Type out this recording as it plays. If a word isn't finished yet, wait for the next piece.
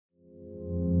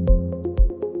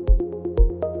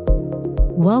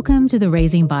Welcome to the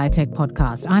Raising Biotech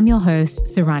podcast. I'm your host,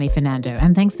 Surani Fernando,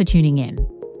 and thanks for tuning in.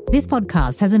 This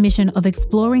podcast has a mission of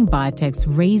exploring biotechs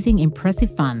raising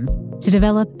impressive funds to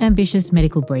develop ambitious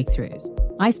medical breakthroughs.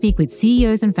 I speak with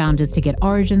CEOs and founders to get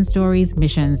origin stories,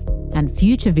 missions, and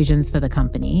future visions for the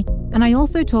company. And I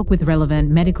also talk with relevant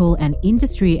medical and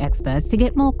industry experts to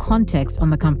get more context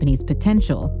on the company's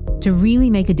potential to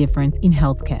really make a difference in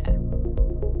healthcare.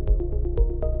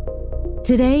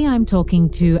 Today, I'm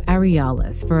talking to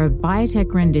Arialys for a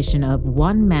biotech rendition of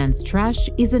One Man's Trash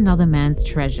is Another Man's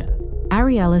Treasure.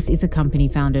 Arialys is a company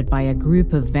founded by a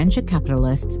group of venture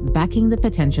capitalists backing the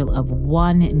potential of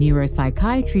one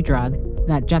neuropsychiatry drug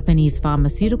that Japanese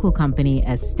pharmaceutical company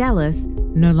Astellas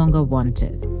no longer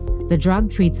wanted. The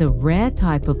drug treats a rare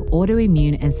type of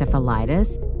autoimmune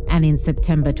encephalitis, and in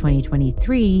September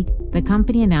 2023, the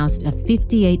company announced a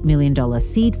 $58 million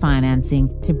seed financing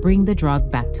to bring the drug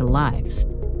back to life.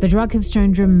 The drug has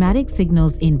shown dramatic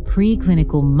signals in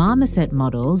preclinical marmoset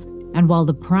models, and while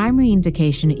the primary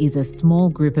indication is a small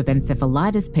group of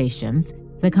encephalitis patients,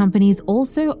 the company is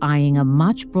also eyeing a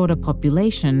much broader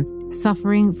population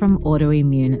suffering from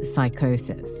autoimmune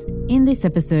psychosis. In this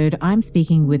episode, I'm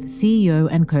speaking with CEO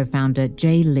and co-founder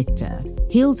Jay Lichter.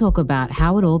 He'll talk about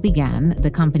how it all began, the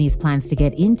company's plans to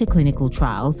get into clinical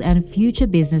trials, and future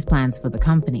business plans for the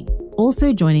company.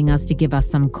 Also joining us to give us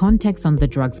some context on the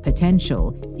drug's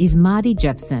potential is Marty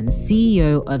Jefson,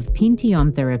 CEO of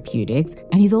Pinteon Therapeutics,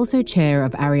 and he's also chair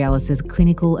of Arialys'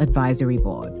 Clinical Advisory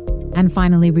Board. And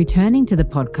finally, returning to the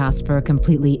podcast for a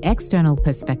completely external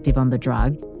perspective on the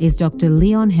drug is Dr.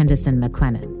 Leon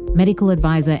Henderson-MacLennan, medical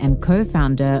advisor and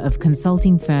co-founder of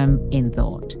consulting firm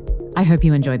InThought. I hope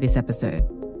you enjoyed this episode.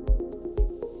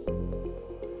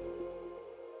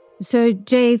 So,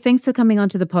 Jay, thanks for coming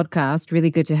onto the podcast. Really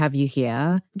good to have you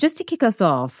here. Just to kick us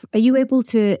off, are you able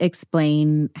to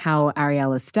explain how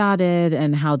Arialys started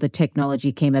and how the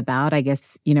technology came about? I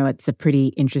guess, it's a pretty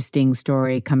interesting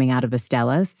story coming out of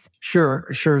Astellas.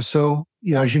 Sure. So,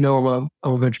 as you know, I'm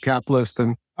a venture capitalist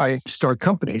and I start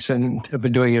companies and have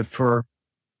been doing it for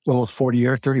almost 40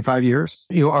 years, 35 years.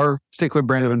 Our particular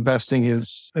brand of investing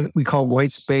is, we call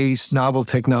white space, novel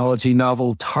technology,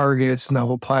 novel targets,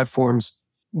 novel platforms.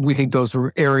 We think those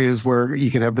are areas where you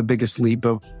can have the biggest leap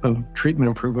of treatment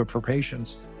improvement for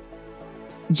patients.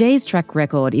 Jay's track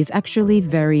record is actually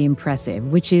very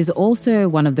impressive, which is also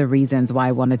one of the reasons why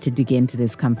I wanted to dig into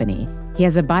this company. He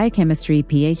has a biochemistry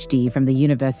PhD from the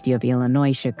University of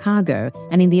Illinois, Chicago,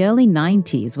 and in the early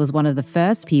 90s was one of the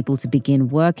first people to begin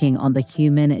working on the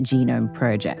Human Genome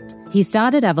Project. He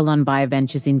started Avalon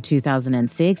Bioventures in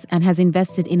 2006 and has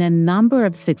invested in a number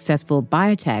of successful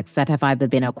biotechs that have either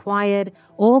been acquired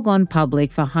or gone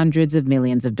public for hundreds of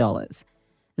millions of dollars.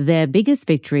 Their biggest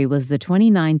victory was the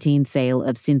 2019 sale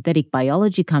of synthetic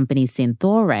biology company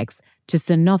Synthorex to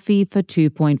Sanofi for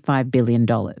 $2.5 billion.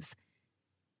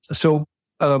 So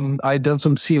I'd done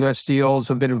some CNS deals.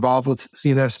 I've been involved with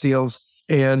CNS deals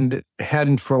and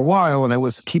hadn't for a while. And I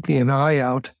was keeping an eye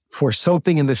out for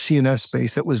something in the CNS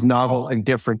space that was novel and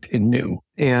different and new.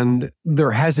 And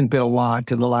there hasn't been a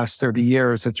lot in the last 30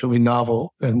 years that's really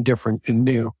novel and different and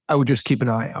new. I would just keep an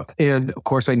eye out. And of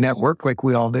course, I network like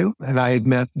we all do. And I had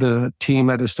met the team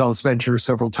at Astellas Ventures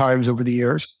several times over the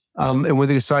years. And when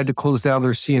they decided to close down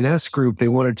their CNS group, they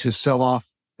wanted to sell off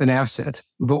an asset,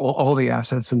 all the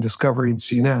assets in discovery in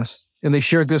CNS. And they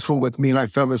shared this one with me, and I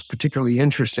found this particularly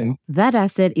interesting. That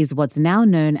asset is what's now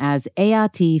known as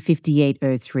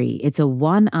ART-5803. It's a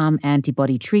one-arm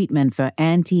antibody treatment for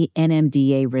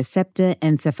anti-NMDA receptor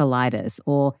encephalitis,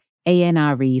 or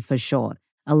ANRE for short,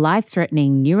 a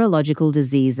life-threatening neurological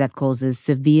disease that causes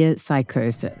severe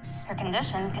psychosis. Her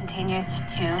condition continues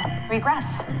to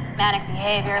regress. Manic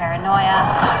behavior,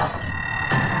 paranoia.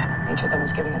 Each of them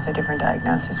is giving us a different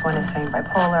diagnosis. One is saying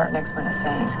bipolar, next one is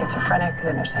saying schizophrenic,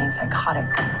 then they're saying psychotic.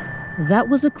 That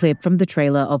was a clip from the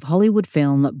trailer of Hollywood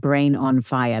film Brain on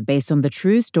Fire, based on the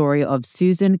true story of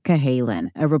Susan Cahalan,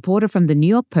 a reporter from the New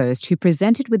York Post who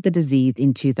presented with the disease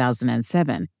in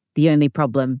 2007. The only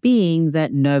problem being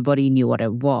that nobody knew what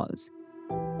it was.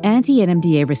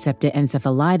 Anti-NMDA receptor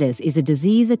encephalitis is a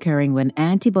disease occurring when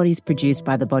antibodies produced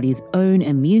by the body's own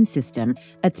immune system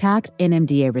attack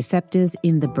NMDA receptors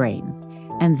in the brain.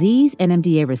 And these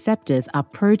NMDA receptors are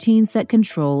proteins that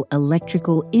control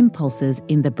electrical impulses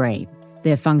in the brain.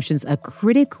 Their functions are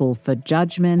critical for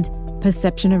judgment,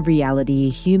 perception of reality,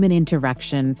 human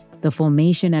interaction, the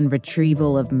formation and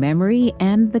retrieval of memory,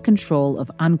 and the control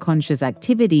of unconscious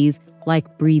activities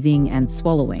like breathing and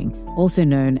swallowing, also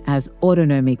known as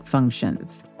autonomic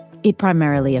functions. It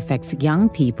primarily affects young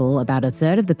people. About a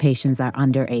third of the patients are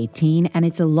under 18, and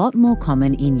it's a lot more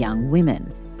common in young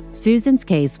women. Susan's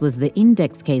case was the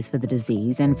index case for the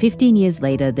disease, and 15 years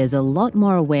later, there's a lot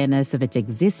more awareness of its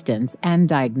existence and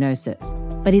diagnosis.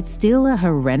 But it's still a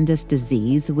horrendous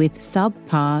disease with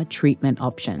subpar treatment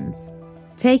options.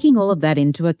 Taking all of that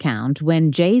into account,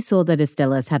 when Jay saw that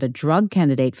Astellas had a drug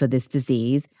candidate for this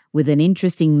disease with an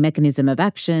interesting mechanism of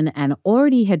action and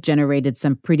already had generated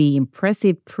some pretty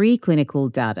impressive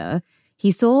preclinical data,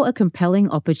 he saw a compelling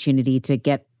opportunity to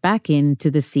get back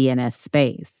into the CNS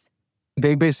space.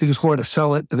 They basically just wanted to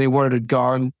sell it. They wanted it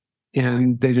gone,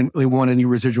 and they didn't really want any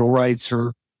residual rights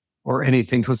or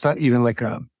anything. So it's not even like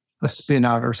a spin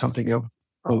out or something of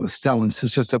Astellas.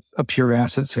 It's just a pure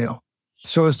asset sale.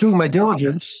 So I was doing my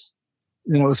diligence,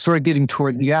 started getting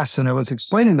toward the asset, and I was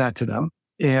explaining that to them.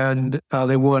 And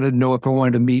they wanted to know if I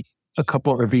wanted to meet a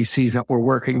couple of VCs that were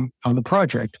working on the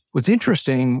project. What's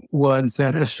interesting was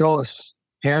that Astellas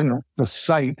had a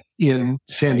site in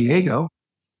San Diego,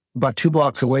 about 2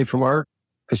 blocks away from our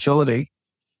facility.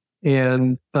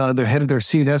 And the head of their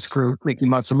CNS group, Miki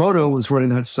Matsumoto, was running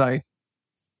that site.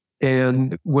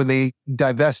 And when they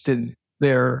divested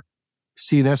their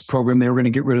CNS program, they were going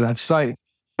to get rid of that site.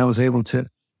 I was able to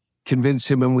convince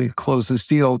him, and we closed this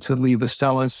deal, to leave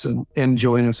Astellas and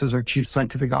join us as our chief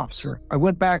scientific officer. I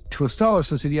went back to Astellas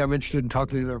and said, I'm interested in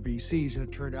talking to the other VCs, and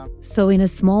it turned out. So in a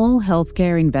small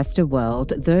healthcare investor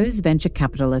world, those venture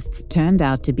capitalists turned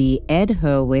out to be Ed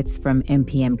Hurwitz from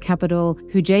MPM Capital,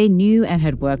 who Jay knew and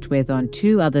had worked with on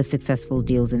 2 other successful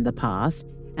deals in the past,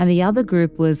 and the other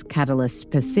group was Catalyst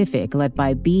Pacific, led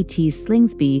by BT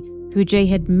Slingsby, who Jay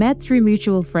had met through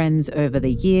mutual friends over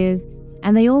the years,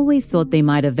 and they always thought they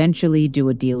might eventually do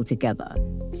a deal together.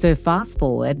 So fast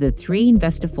forward, the 3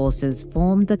 investor forces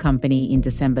formed the company in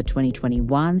December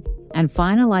 2021 and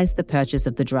finalized the purchase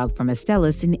of the drug from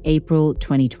Astellas in April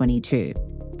 2022.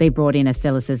 They brought in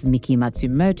Astellas' Miki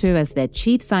Matsumoto as their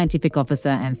chief scientific officer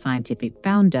and scientific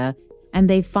founder, and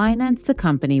they financed the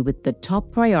company with the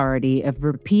top priority of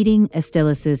repeating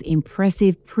Astellas'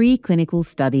 impressive preclinical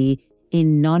study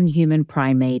in non-human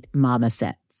primate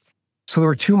marmosets. So there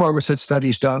were 2 marmoset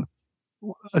studies done.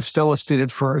 Astellas did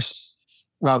it first,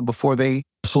 before they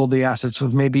sold the assets. It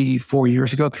was maybe 4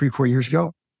 years ago, 3-4 years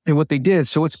ago. And what they did,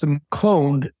 so it's been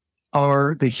cloned,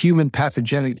 are the human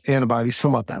pathogenic antibodies,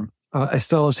 some of them.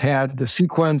 Astellas had the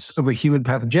sequence of a human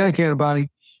pathogenic antibody.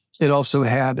 It also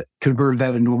had converted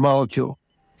that into a molecule.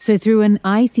 So through an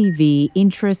ICV,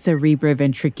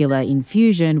 intracerebroventricular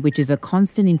infusion, which is a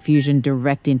constant infusion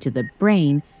direct into the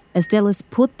brain, Astellas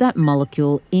put that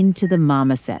molecule into the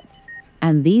marmosets.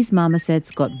 And these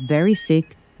marmosets got very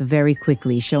sick very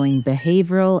quickly, showing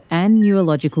behavioral and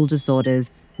neurological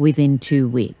disorders within 2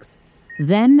 weeks.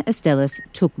 Then Astellas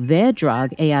took their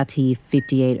drug,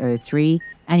 ART-5803,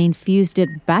 and infused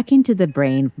it back into the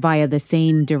brain via the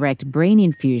same direct brain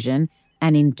infusion,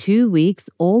 and in 2 weeks,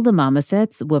 all the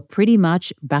marmosets were pretty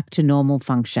much back to normal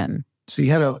function. So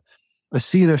you had a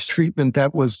CNS treatment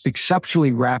that was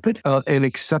exceptionally rapid and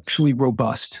exceptionally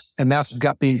robust, and that's what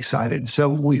got me excited. So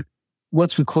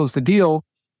once we closed the deal,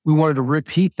 we wanted to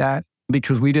repeat that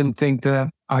because we didn't think that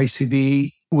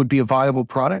ICV would be a viable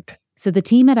product. So the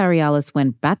team at Arialys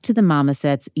went back to the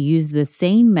marmosets, used the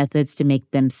same methods to make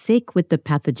them sick with the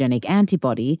pathogenic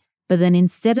antibody, but then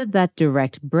instead of that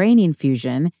direct brain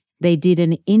infusion, they did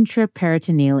an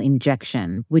intraperitoneal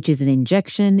injection, which is an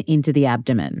injection into the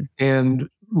abdomen. And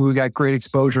we got great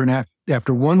exposure. And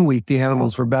after 1 week, the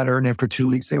animals were better. And after 2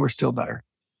 weeks, they were still better.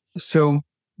 So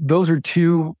those are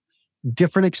 2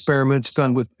 different experiments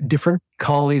done with different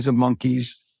colonies of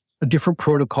monkeys, a different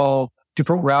protocol,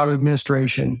 different route of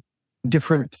administration,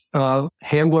 different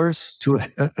handlers to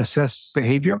assess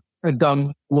behavior, and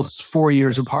done almost 4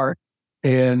 years apart.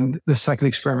 And the second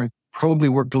experiment probably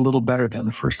worked a little better than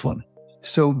the first one.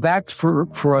 So that's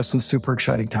for us some super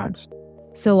exciting times.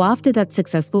 So after that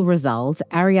successful result,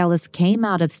 Arialys came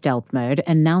out of stealth mode,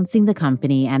 announcing the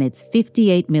company and its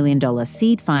 $58 million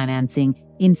seed financing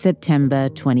in September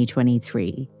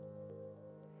 2023.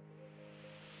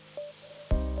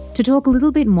 To talk a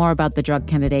little bit more about the drug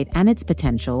candidate and its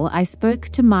potential, I spoke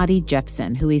to Marty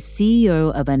Jefson, who is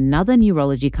CEO of another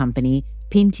neurology company,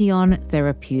 Pinteon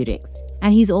Therapeutics,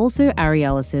 and he's also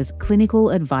Arialys' Clinical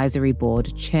Advisory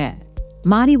Board chair.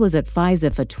 Marty was at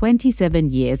Pfizer for 27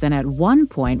 years and at one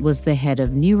point was the head of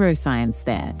neuroscience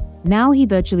there. Now he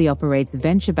virtually operates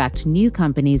venture-backed new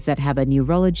companies that have a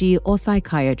neurology or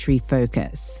psychiatry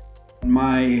focus.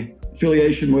 My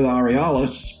affiliation with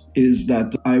Arialys is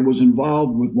that I was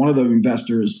involved with one of the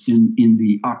investors in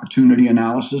the opportunity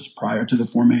analysis prior to the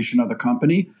formation of the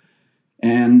company.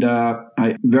 And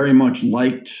I very much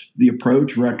liked the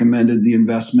approach, recommended the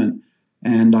investment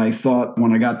And I thought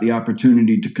when I got the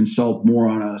opportunity to consult more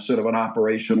on a sort of an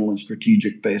operational and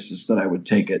strategic basis that I would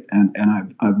take it. And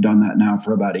I've done that now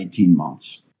for about 18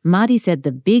 months. Marty said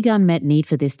the big unmet need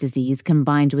for this disease,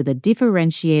 combined with a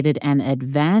differentiated and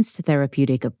advanced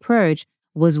therapeutic approach,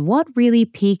 was what really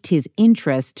piqued his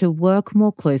interest to work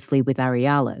more closely with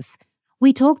Arialys.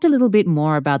 We talked a little bit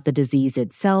more about the disease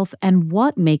itself and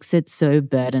what makes it so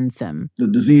burdensome.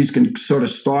 The disease can sort of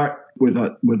start with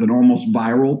an almost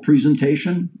viral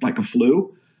presentation, like a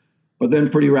flu, but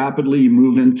then pretty rapidly you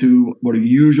move into what are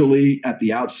usually at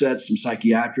the outset some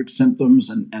psychiatric symptoms,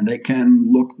 and they can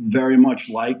look very much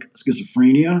like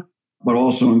schizophrenia, but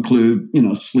also include,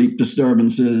 sleep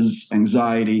disturbances,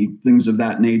 anxiety, things of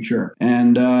that nature.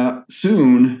 And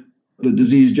soon, the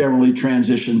disease generally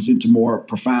transitions into more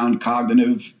profound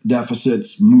cognitive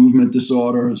deficits, movement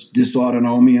disorders,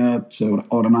 dysautonomia, so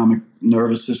autonomic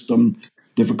nervous system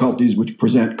difficulties which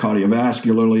present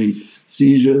cardiovascularly,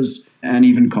 seizures, and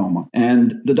even coma.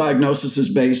 And the diagnosis is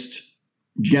based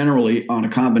generally on a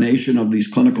combination of these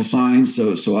clinical signs.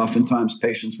 So oftentimes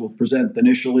patients will present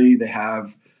initially, they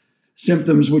have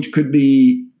symptoms which could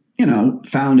be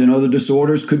found in other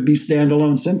disorders, could be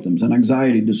standalone symptoms, an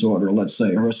anxiety disorder, let's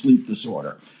say, or a sleep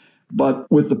disorder. But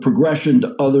with the progression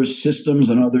to other systems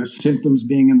and other symptoms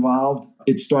being involved,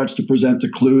 it starts to present a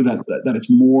clue that it's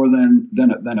more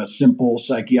than a simple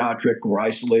psychiatric or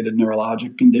isolated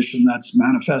neurologic condition that's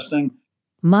manifesting.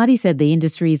 Marty said the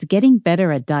industry is getting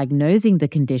better at diagnosing the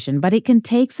condition, but it can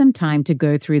take some time to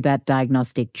go through that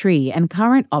diagnostic tree, and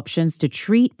current options to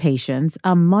treat patients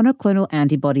are monoclonal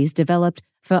antibodies developed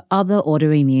for other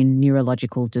autoimmune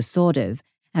neurological disorders.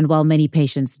 And while many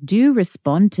patients do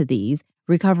respond to these,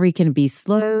 recovery can be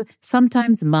slow,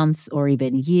 sometimes months or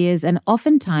even years, and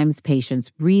oftentimes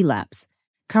patients relapse.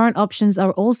 Current options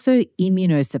are also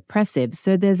immunosuppressive,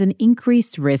 so there's an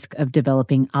increased risk of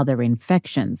developing other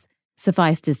infections.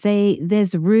 Suffice to say,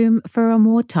 there's room for a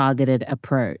more targeted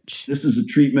approach. This is a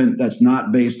treatment that's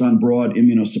not based on broad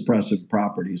immunosuppressive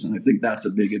properties, and I think that's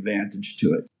a big advantage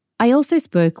to it. I also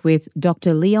spoke with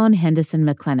Dr. Leon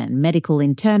Henderson-MacLennan, medical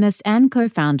internist and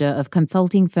co-founder of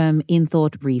consulting firm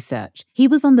InThought Research. He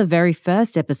was on the very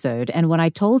first episode, and when I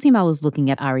told him I was looking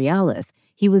at Arialys,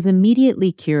 he was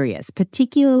immediately curious,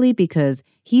 particularly because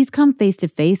he's come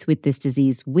face-to-face with this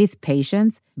disease with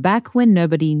patients back when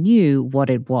nobody knew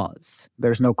what it was.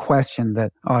 There's no question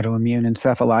that autoimmune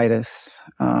encephalitis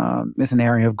is an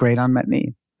area of great unmet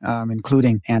need,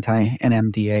 including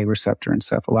anti-NMDA receptor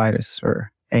encephalitis,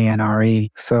 or ANRE.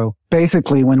 So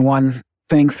basically, when one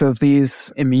thinks of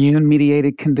these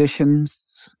immune-mediated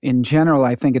conditions in general,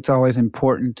 I think it's always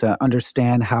important to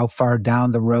understand how far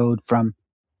down the road from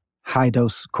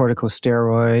high-dose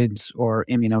corticosteroids or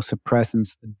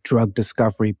immunosuppressants the drug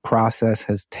discovery process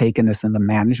has taken us in the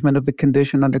management of the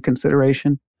condition under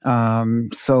consideration.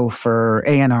 So for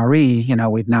ANRE,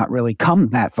 we've not really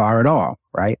come that far at all,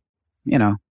 right?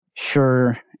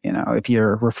 Sure, if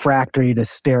you're refractory to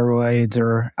steroids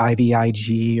or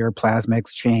IVIG or plasma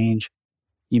exchange,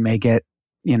 you may get,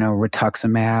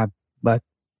 rituximab, but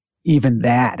even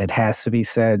that, it has to be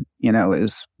said,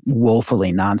 is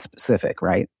woefully nonspecific,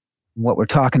 right? What we're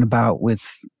talking about with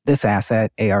this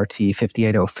asset,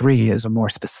 ART-5803, is a more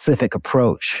specific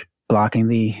approach, blocking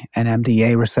the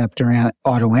NMDA receptor and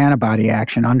autoantibody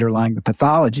action underlying the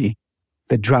pathology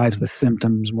that drives the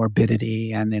symptoms,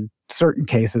 morbidity, and in certain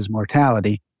cases,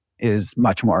 mortality, is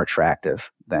much more attractive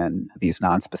than these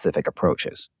nonspecific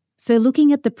approaches. So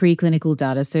looking at the preclinical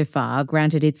data so far,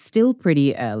 granted it's still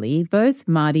pretty early, both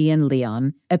Marty and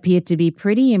Leon appeared to be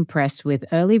pretty impressed with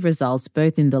early results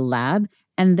both in the lab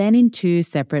and then in 2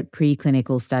 separate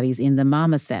preclinical studies in the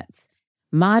marmosets.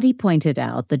 Marty pointed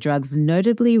out the drug's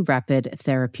notably rapid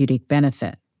therapeutic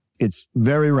benefit. It's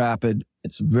very rapid.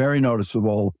 It's very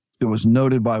noticeable. It was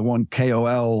noted by one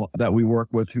KOL that we work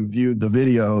with who viewed the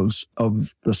videos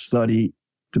of the study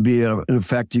to be an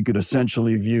effect you could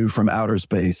essentially view from outer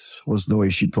space, was the way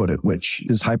she put it, which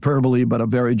is hyperbole, but a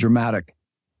very dramatic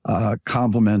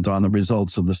compliment on the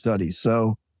results of the study.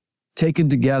 So taken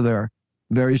together,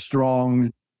 very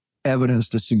strong evidence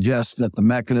to suggest that the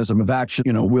mechanism of action,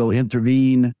 will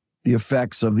intervene the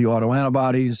effects of the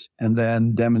autoantibodies, and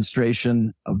then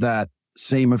demonstration of that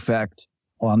same effect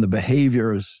on the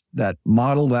behaviors that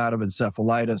model that of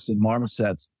encephalitis in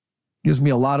marmosets gives me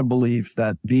a lot of belief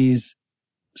that these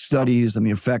studies and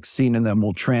the effects seen in them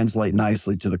will translate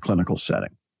nicely to the clinical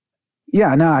setting.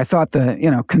 Yeah, no, I thought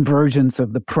the, convergence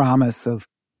of the promise of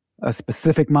a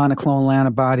specific monoclonal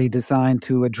antibody designed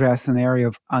to address an area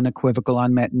of unequivocal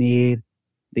unmet need,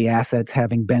 the assets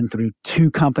having been through 2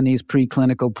 companies'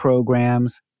 preclinical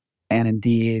programs, and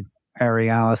indeed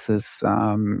Arialys's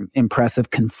impressive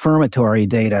confirmatory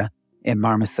data in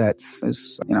marmosets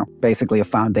is, basically a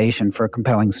foundation for a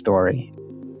compelling story.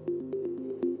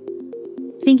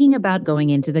 Thinking about going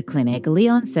into the clinic,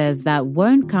 Leon says that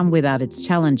won't come without its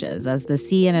challenges, as the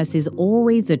CNS is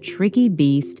always a tricky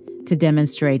beast to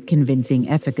demonstrate convincing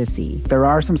efficacy. There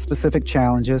are some specific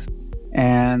challenges,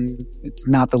 and it's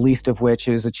not the least of which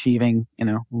is achieving,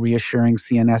 reassuring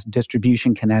CNS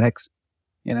distribution kinetics.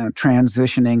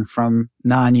 Transitioning from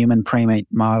non-human primate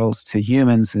models to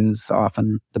humans is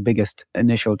often the biggest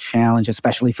initial challenge,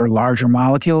 especially for larger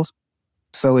molecules.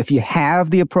 So if you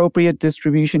have the appropriate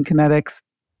distribution kinetics,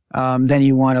 then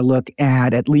you want to look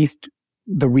at least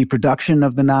the reproduction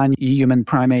of the non-human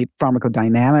primate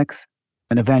pharmacodynamics.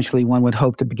 And eventually one would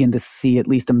hope to begin to see at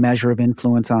least a measure of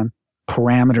influence on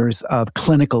parameters of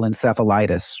clinical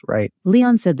encephalitis, right?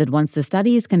 Leon said that once the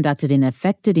study is conducted in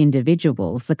affected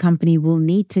individuals, the company will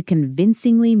need to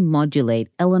convincingly modulate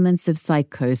elements of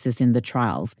psychosis in the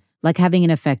trials, like having an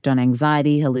effect on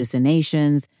anxiety,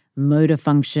 hallucinations, motor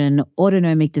function,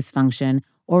 autonomic dysfunction,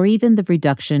 or even the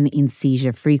reduction in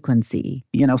seizure frequency.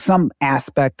 Some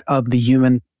aspect of the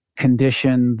human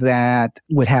condition that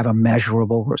would have a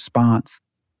measurable response,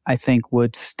 I think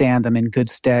would stand them in good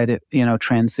stead,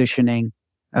 transitioning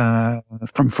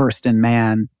from first in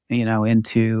man,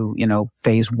 into,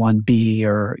 phase 1B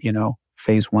or,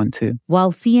 phase 1-2.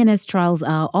 While CNS trials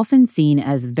are often seen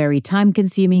as very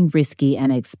time-consuming, risky,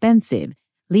 and expensive,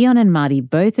 Leon and Marty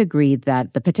both agreed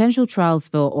that the potential trials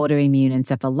for autoimmune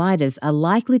encephalitis are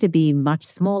likely to be much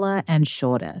smaller and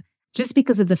shorter, just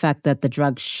because of the fact that the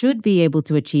drug should be able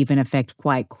to achieve an effect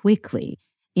quite quickly.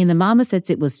 In the marmosets,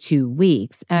 it was 2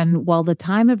 weeks, and while the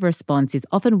time of response is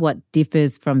often what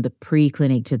differs from the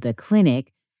preclinic to the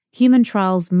clinic, human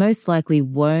trials most likely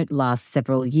won't last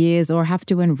several years or have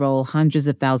to enroll hundreds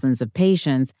of thousands of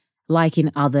patients like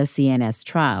in other CNS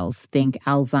trials, think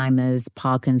Alzheimer's,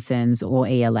 Parkinson's, or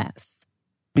ALS.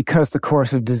 Because the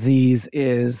course of disease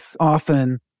is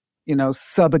often,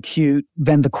 subacute,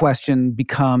 then the question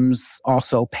becomes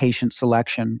also patient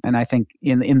selection. And I think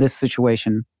in this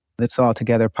situation, it's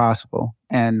altogether possible.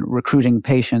 And recruiting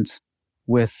patients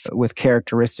with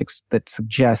characteristics that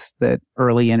suggest that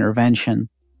early intervention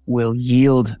will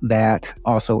yield that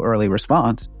also early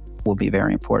response will be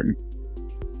very important.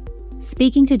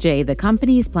 Speaking to Jay, the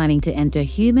company is planning to enter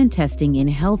human testing in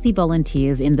healthy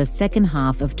volunteers in the second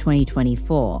half of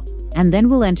 2024, and then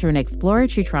will enter an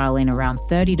exploratory trial in around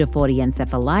 30 to 40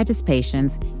 encephalitis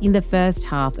patients in the first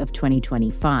half of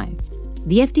 2025.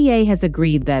 The FDA has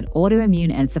agreed that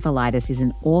autoimmune encephalitis is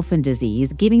an orphan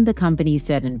disease, giving the company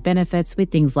certain benefits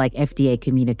with things like FDA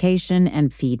communication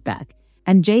and feedback.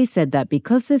 And Jay said that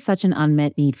because there's such an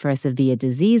unmet need for a severe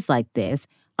disease like this,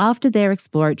 after their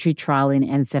exploratory trial in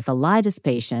encephalitis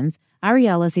patients,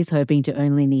 Arialys is hoping to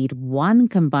only need one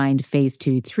combined phase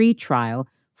 2-3 trial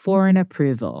for an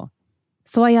approval.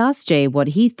 So I asked Jay what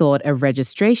he thought a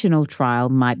registrational trial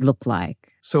might look like.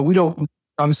 So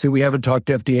obviously we haven't talked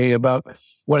to FDA about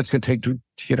what it's going to take to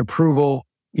get approval.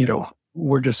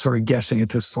 We're just sort of guessing at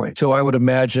this point. So I would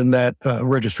imagine that a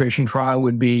registration trial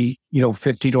would be,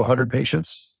 50 to 100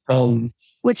 patients,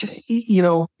 which,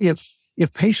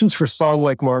 if patients respond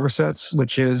like marmosets,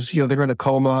 which is, they're in a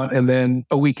coma and then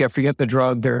a week after you get the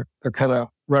drug, they're kind of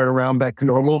running around back to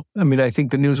normal. I mean, I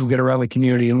think the news will get around the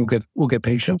community and we'll get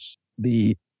patients.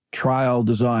 The trial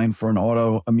design for an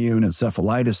autoimmune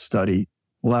encephalitis study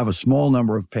will have a small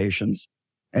number of patients,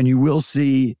 and you will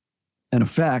see an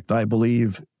effect, I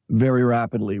believe, very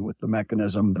rapidly with the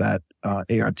mechanism that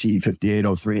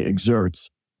ART-5803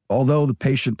 exerts. Although the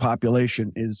patient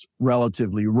population is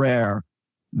relatively rare,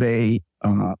 they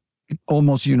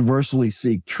almost universally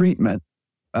seek treatment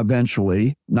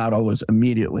eventually, not always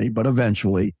immediately, but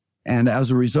eventually. And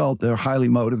as a result, they're highly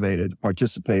motivated to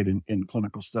participate in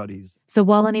clinical studies. So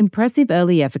while an impressive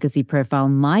early efficacy profile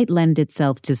might lend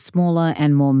itself to smaller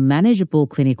and more manageable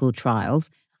clinical trials,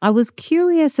 I was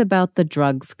curious about the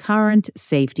drug's current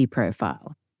safety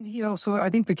profile. So I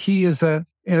think the key is that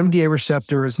an NMDA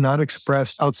receptor is not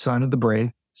expressed outside of the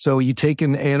brain. So you take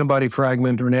an antibody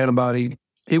fragment or an antibody,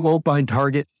 it won't bind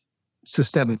target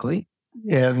systemically.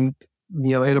 And,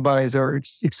 antibodies are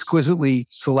exquisitely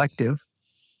selective.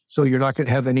 So you're not going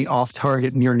to have any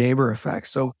off-target near neighbor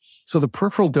effects. So the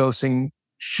peripheral dosing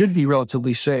should be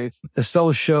relatively safe.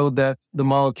 Astellas showed that the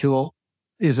molecule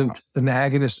isn't an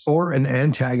agonist or an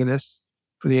antagonist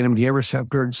for the NMDA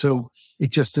receptor. And so it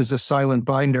just is a silent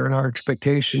binder. And our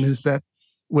expectation is that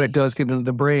when it does get into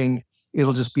the brain,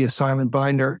 it'll just be a silent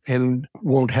binder and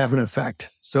won't have an effect.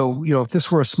 So, if this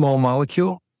were a small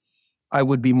molecule, I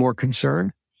would be more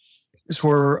concerned. this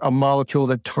were a molecule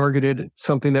that targeted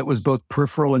something that was both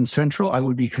peripheral and central, I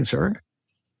would be concerned.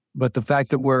 But the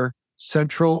fact that we're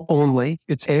central only,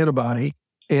 it's antibody,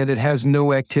 and it has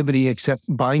no activity except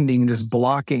binding, just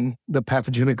blocking the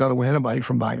pathogenic autoantibody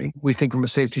from binding. We think from a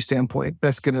safety standpoint,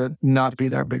 that's going to not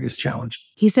be our biggest challenge.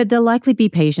 He said there'll likely be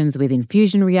patients with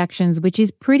infusion reactions, which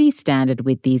is pretty standard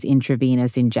with these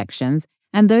intravenous injections,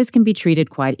 and those can be treated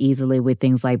quite easily with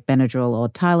things like Benadryl or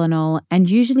Tylenol, and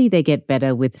usually they get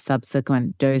better with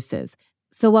subsequent doses.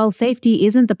 So while safety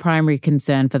isn't the primary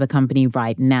concern for the company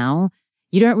right now,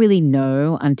 you don't really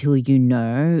know until you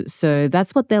know, so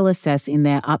that's what they'll assess in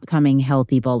their upcoming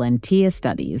healthy volunteer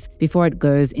studies before it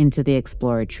goes into the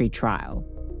exploratory trial.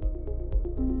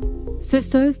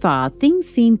 So far, things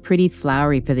seem pretty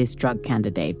flowery for this drug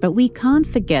candidate, but we can't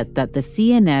forget that the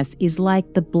CNS is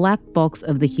like the black box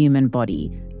of the human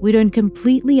body. We don't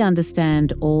completely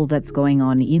understand all that's going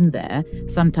on in there.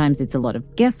 Sometimes it's a lot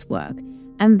of guesswork,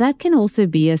 and that can also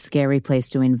be a scary place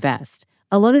to invest.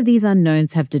 A lot of these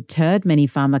unknowns have deterred many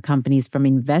pharma companies from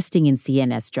investing in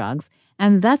CNS drugs,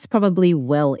 and that's probably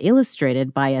well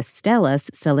illustrated by Astellas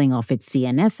selling off its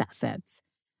CNS assets.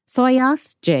 So I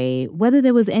asked Jay whether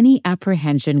there was any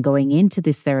apprehension going into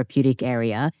this therapeutic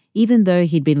area, even though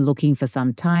he'd been looking for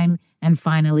some time and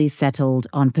finally settled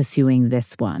on pursuing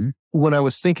this one. When I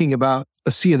was thinking about a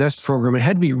CNS program, it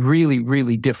had to be really,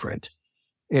 really different.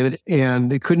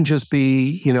 And it couldn't just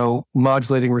be,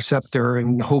 modulating receptor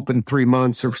and hope in 3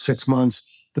 months or 6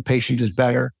 months the patient is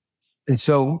better. And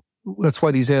so that's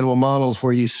why these animal models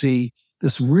where you see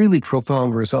this really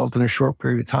profound result in a short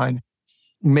period of time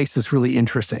makes this really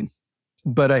interesting.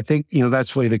 But I think,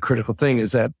 that's really the critical thing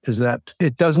is that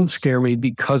it doesn't scare me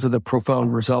because of the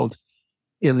profound result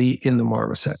in the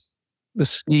marmoset, the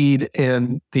speed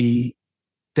and the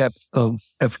depth of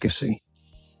efficacy.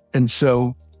 And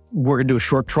so we're going to do a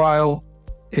short trial,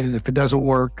 and if it doesn't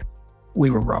work, we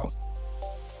were wrong.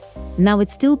 Now,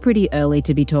 it's still pretty early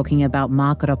to be talking about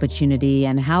market opportunity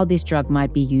and how this drug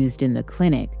might be used in the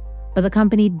clinic, but the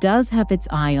company does have its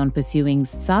eye on pursuing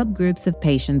subgroups of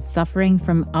patients suffering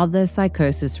from other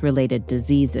psychosis-related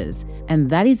diseases, and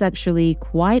that is actually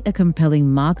quite a compelling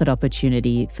market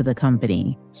opportunity for the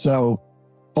company. So,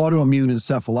 autoimmune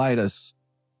encephalitis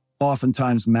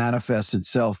oftentimes manifests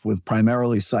itself with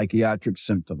primarily psychiatric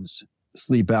symptoms,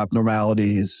 sleep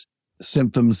abnormalities,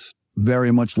 symptoms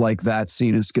very much like that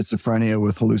seen in schizophrenia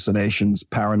with hallucinations,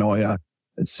 paranoia,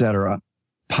 etc.,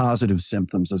 positive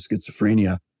symptoms of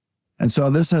schizophrenia. And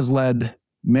so this has led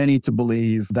many to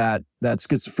believe that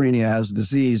schizophrenia as a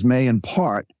disease may in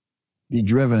part be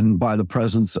driven by the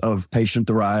presence of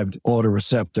patient-derived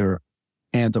autoreceptor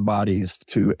antibodies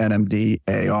to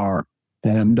NMDAR.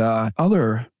 And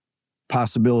other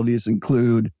possibilities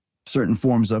include certain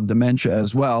forms of dementia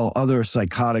as well, other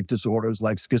psychotic disorders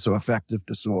like schizoaffective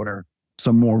disorder,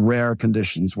 some more rare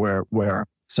conditions where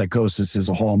psychosis is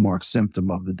a hallmark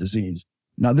symptom of the disease.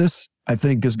 Now, this, I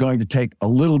think, is going to take a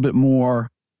little bit more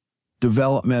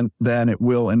development than it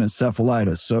will in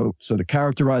encephalitis. So to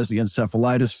characterize the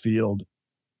encephalitis field,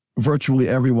 virtually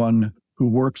everyone who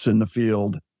works in the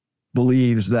field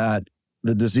believes that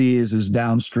the disease is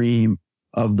downstream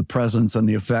of the presence and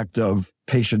the effect of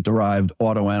patient-derived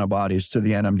autoantibodies to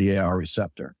the NMDAR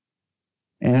receptor.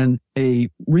 And a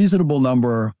reasonable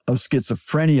number of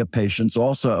schizophrenia patients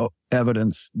also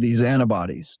evidence these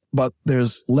antibodies, but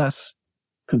there's less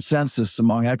consensus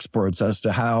among experts as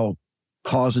to how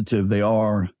causative they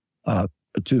are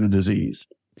to the disease.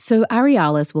 So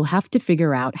Arialys will have to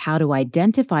figure out how to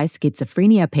identify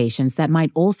schizophrenia patients that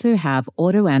might also have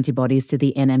autoantibodies to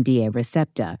the NMDA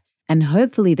receptor. And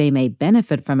hopefully they may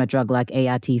benefit from a drug like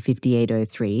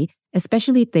ART-5803,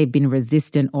 especially if they've been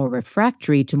resistant or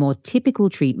refractory to more typical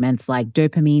treatments like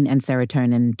dopamine and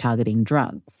serotonin targeting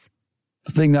drugs.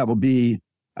 The thing that will be,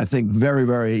 I think, very,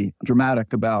 very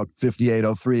dramatic about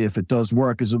 5803, if it does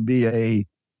work, is it'll be a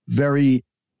very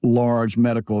large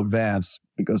medical advance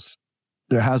because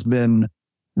there has been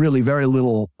really very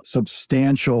little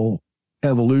substantial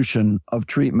evolution of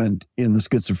treatment in the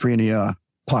schizophrenia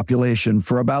population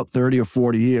for about 30 or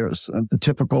 40 years. And the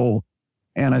typical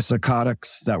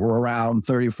antipsychotics that were around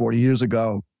 30 or 40 years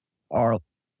ago are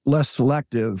less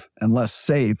selective and less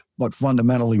safe, but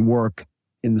fundamentally work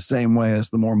in the same way as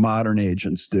the more modern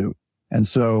agents do. And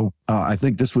so I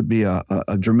think this would be a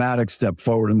dramatic step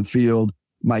forward in the field,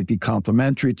 might be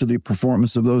complementary to the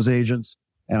performance of those agents.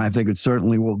 And I think it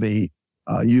certainly will be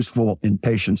useful in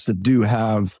patients that do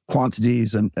have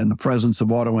quantities and the presence of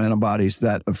autoantibodies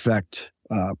that affect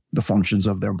the functions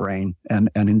of their brain and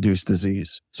induce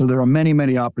disease. So there are many,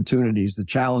 many opportunities. The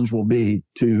challenge will be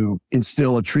to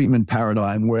instill a treatment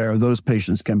paradigm where those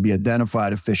patients can be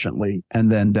identified efficiently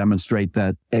and then demonstrate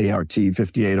that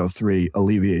ART-5803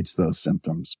 alleviates those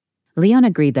symptoms. Leon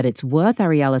agreed that it's worth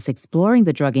Arialys exploring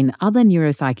the drug in other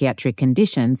neuropsychiatric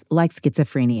conditions like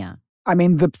schizophrenia. I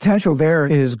mean, the potential there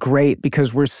is great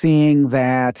because we're seeing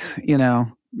that,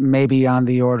 maybe on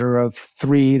the order of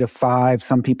 3 to 5,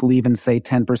 some people even say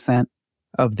 10%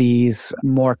 of these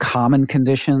more common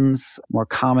conditions, more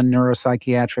common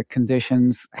neuropsychiatric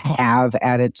conditions have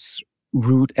at its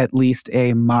root at least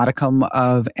a modicum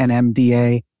of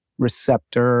NMDA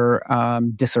receptor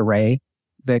disarray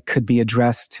that could be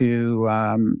addressed to,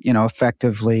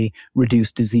 effectively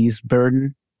reduce disease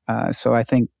burden. So I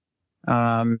think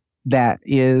that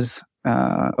is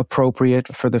appropriate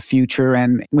for the future.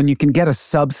 And when you can get a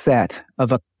subset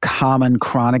of a common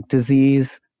chronic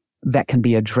disease that can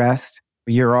be addressed,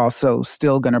 you're also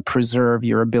still going to preserve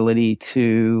your ability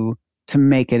to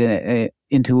make it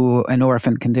into an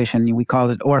orphan condition. We call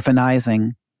it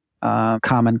orphanizing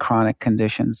common chronic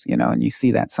conditions, and you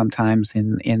see that sometimes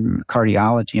in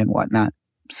cardiology and whatnot.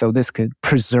 So this could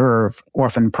preserve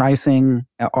orphan pricing,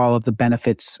 all of the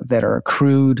benefits that are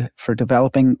accrued for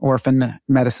developing orphan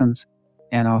medicines,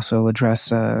 and also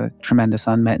address a tremendous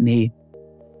unmet need.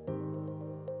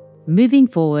 Moving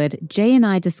forward, Jay and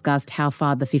I discussed how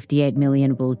far the $58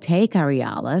 million will take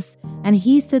Arialys, and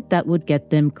he said that would get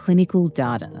them clinical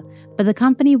data, but the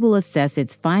company will assess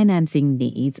its financing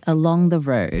needs along the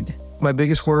road. My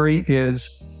biggest worry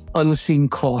is unseen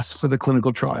costs for the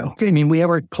clinical trial. I mean, we have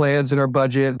our plans and our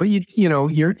budget, but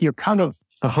you're kind of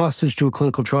a hostage to a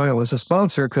clinical trial as a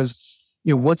sponsor because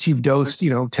once you've dosed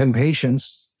 10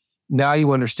 patients, now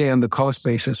you understand the cost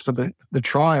basis for the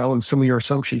trial, and some of your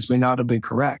assumptions may not have been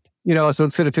correct. So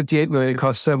instead of $58 million, it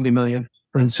costs $70 million,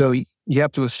 and so you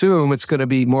have to assume it's going to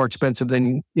be more expensive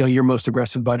than your most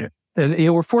aggressive budget. And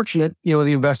we're fortunate, the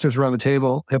investors around the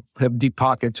table have deep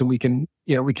pockets, and we can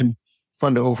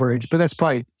fund overage, but that's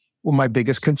probably what my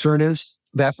biggest concern is.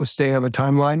 That will stay on the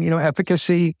timeline.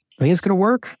 Efficacy, I think it's going to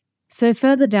work. So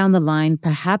further down the line,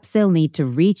 perhaps they'll need to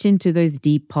reach into those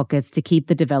deep pockets to keep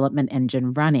the development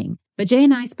engine running. But Jay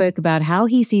and I spoke about how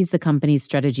he sees the company's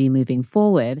strategy moving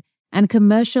forward and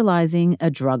commercializing a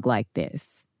drug like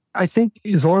this. I think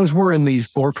as long as we're in these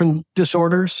orphan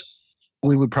disorders,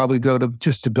 we would probably go to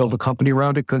just to build a company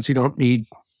around it because you don't need,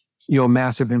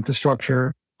 massive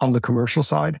infrastructure on the commercial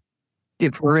side.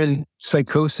 If we're in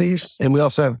psychoses, and we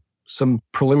also have some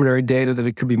preliminary data that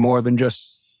it could be more than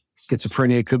just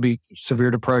schizophrenia, it could be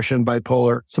severe depression,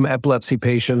 bipolar, some epilepsy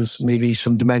patients, maybe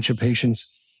some dementia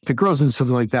patients. If it grows into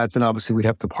something like that, then obviously we'd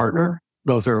have to partner.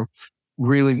 Those are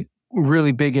really,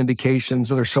 really big indications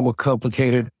that are somewhat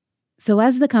complicated. So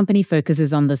as the company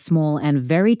focuses on the small and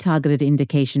very targeted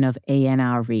indication of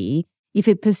ANRE, if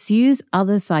it pursues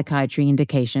other psychiatry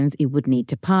indications, it would need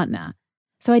to partner.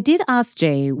 So I did ask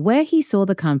Jay where he saw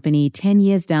the company 10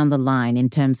 years down the line in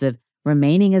terms of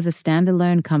remaining as a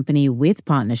standalone company with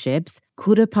partnerships.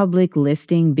 Could a public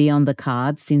listing be on the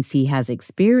cards since he has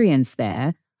experience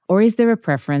there? Or is there a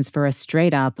preference for a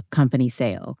straight-up company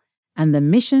sale? And the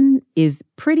mission is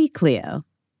pretty clear.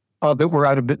 That we're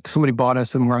out of it. Somebody bought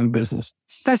us and we're out of business.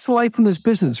 That's the life in this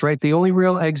business, right? The only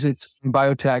real exits in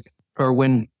biotech are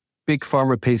when big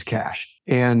pharma pays cash.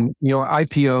 And,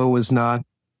 IPO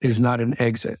is not an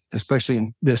exit, especially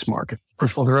in this market.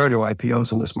 First of all, there are no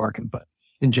IPOs in this market, but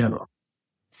in general.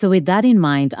 So with that in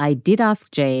mind, I did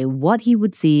ask Jay what he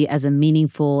would see as a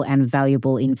meaningful and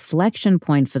valuable inflection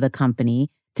point for the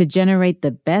company to generate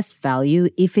the best value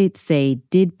if it, say,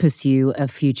 did pursue a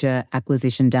future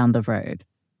acquisition down the road.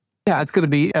 Yeah, it's going to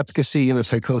be efficacy in a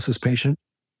psychosis patient.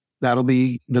 That'll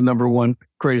be the number one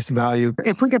greatest value.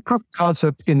 If we get proof of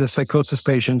concept in the psychosis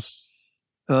patients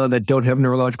that don't have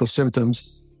neurological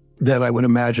symptoms, then I would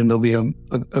imagine there'll be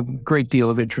a great deal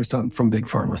of interest from big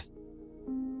pharma.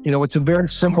 It's a very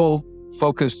simple,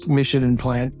 focused mission and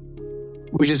plan.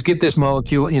 We just get this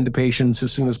molecule into patients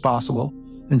as soon as possible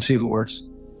and see if it works.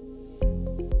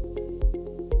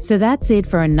 So that's it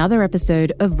for another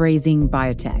episode of Raising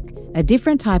Biotech, a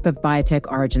different type of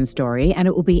biotech origin story, and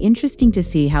it will be interesting to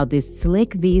see how this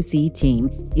slick VC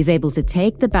team is able to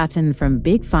take the baton from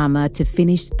big pharma to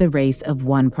finish the race of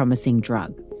one promising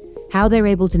drug. How they're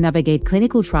able to navigate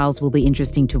clinical trials will be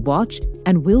interesting to watch,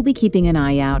 and we'll be keeping an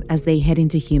eye out as they head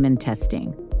into human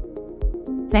testing.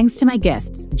 Thanks to my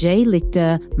guests, Jay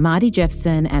Lichter, Marty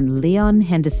Jefson, and Leon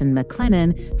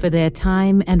Henderson-MacLennan for their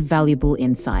time and valuable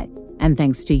insight. And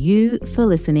thanks to you for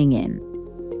listening in.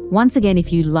 Once again,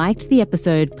 if you liked the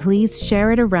episode, please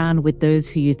share it around with those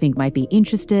who you think might be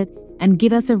interested and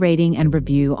give us a rating and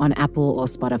review on Apple or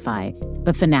Spotify.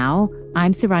 But for now,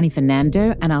 I'm Sirani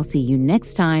Fernando, and I'll see you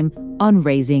next time on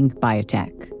Raising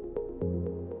Biotech.